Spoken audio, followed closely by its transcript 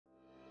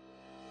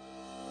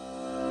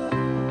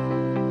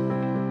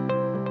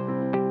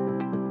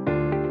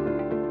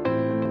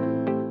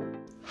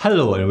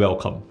Hello and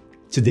welcome.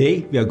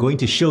 Today, we are going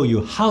to show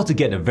you how to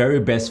get the very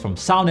best from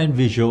sound and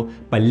visual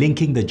by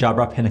linking the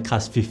Jabra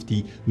PanaCast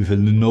 50 with a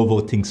Lenovo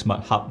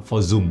ThinkSmart hub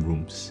for Zoom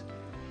rooms.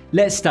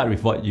 Let's start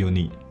with what you'll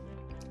need.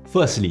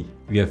 Firstly,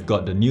 we have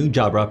got the new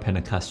Jabra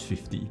PanaCast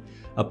 50,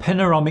 a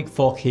panoramic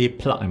 4K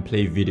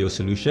plug-and-play video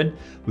solution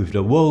with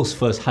the world's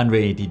first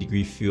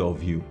 180-degree field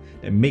of view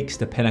that makes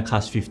the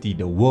PanaCast 50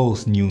 the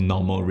world's new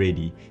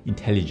normal-ready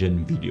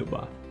intelligent video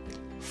bar.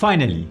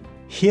 Finally,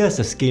 here's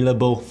a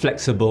scalable,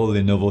 flexible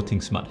Lenovo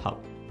ThinkSmart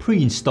hub,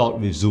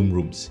 pre-installed with Zoom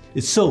rooms.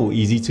 It's so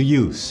easy to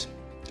use.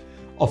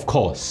 Of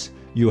course,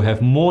 you'll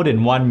have more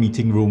than one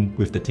meeting room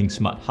with the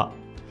ThinkSmart hub.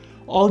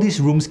 All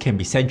these rooms can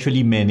be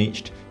centrally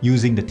managed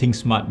using the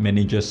ThinkSmart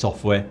Manager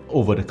software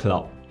over the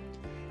cloud.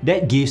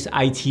 That gives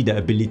IT the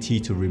ability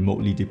to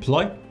remotely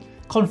deploy,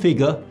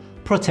 configure,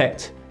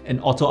 protect,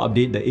 and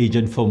auto-update the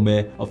agent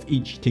firmware of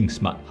each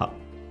ThinkSmart hub.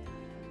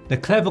 The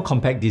clever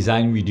compact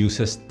design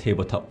reduces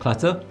tabletop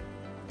clutter.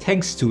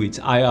 Thanks to its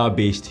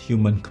IR-based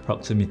human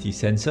proximity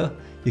sensor,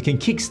 you can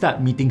kickstart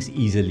meetings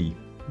easily.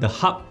 The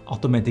hub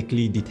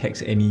automatically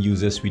detects any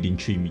users within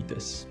 3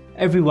 meters.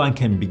 Everyone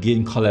can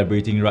begin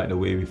collaborating right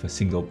away with a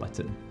single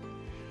button.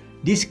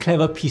 This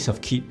clever piece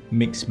of kit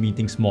makes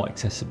meetings more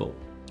accessible.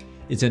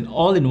 It's an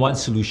all-in-one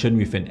solution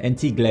with an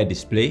anti-glare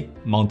display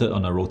mounted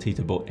on a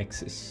rotatable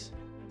axis.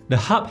 The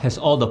hub has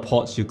all the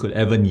ports you could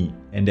ever need,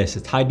 and there's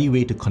a tidy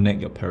way to connect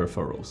your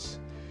peripherals.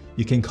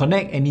 You can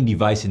connect any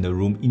device in the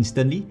room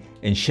instantly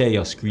and share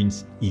your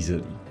screens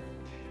easily.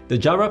 The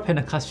Jabra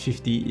PanaCast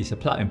 50 is a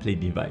plug-and-play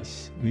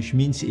device, which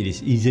means it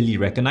is easily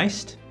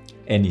recognized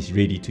and is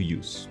ready to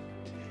use.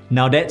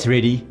 Now that's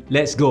ready,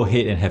 let's go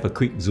ahead and have a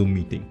quick Zoom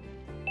meeting.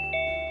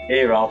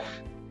 Hey Ralph,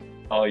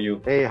 how are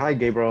you? Hey, hi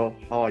Gabriel,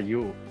 how are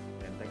you?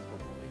 And thanks for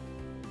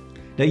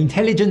calling. The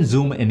intelligent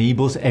zoom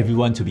enables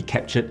everyone to be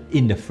captured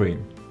in the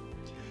frame.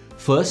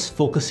 First,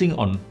 focusing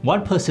on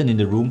one person in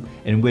the room,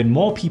 and when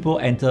more people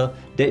enter,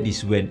 that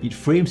is when it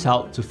frames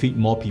out to fit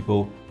more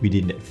people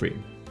within that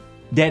frame.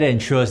 That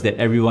ensures that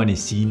everyone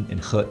is seen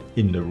and heard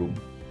in the room.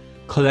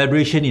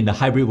 Collaboration in the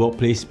hybrid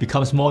workplace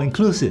becomes more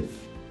inclusive.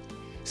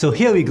 So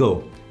here we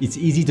go. It's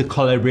easy to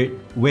collaborate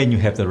when you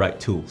have the right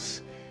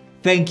tools.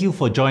 Thank you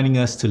for joining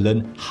us to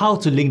learn how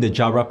to link the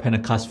Jabra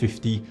PanaCast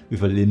 50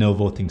 with a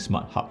Lenovo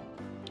ThinkSmart hub.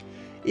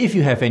 If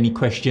you have any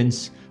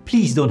questions,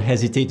 please don't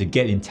hesitate to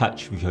get in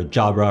touch with your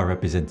Jabra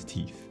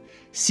representative.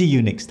 See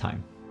you next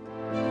time.